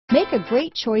Make a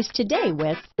great choice today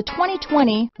with the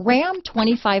 2020 Ram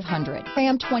 2500.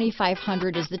 Ram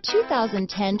 2500 is the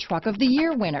 2010 Truck of the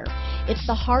Year winner. It's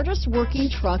the hardest working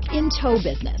truck in tow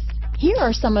business. Here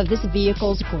are some of this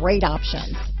vehicle's great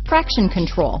options: traction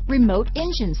control, remote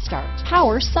engine start,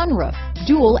 power sunroof,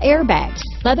 dual airbags,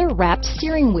 leather-wrapped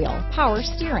steering wheel, power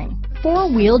steering,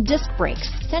 four-wheel disc brakes,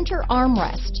 center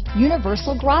armrest,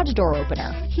 universal garage door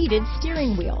opener, heated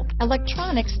steering wheel,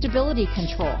 electronic stability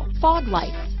control, fog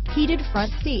lights, heated front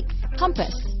seats,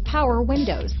 compass, power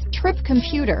windows, trip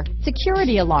computer,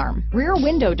 security alarm, rear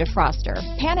window defroster,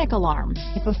 panic alarm.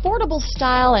 If affordable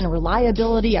style and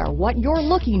reliability are what you're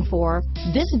looking for,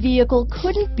 this vehicle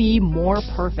couldn't be more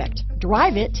perfect.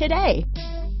 Drive it today.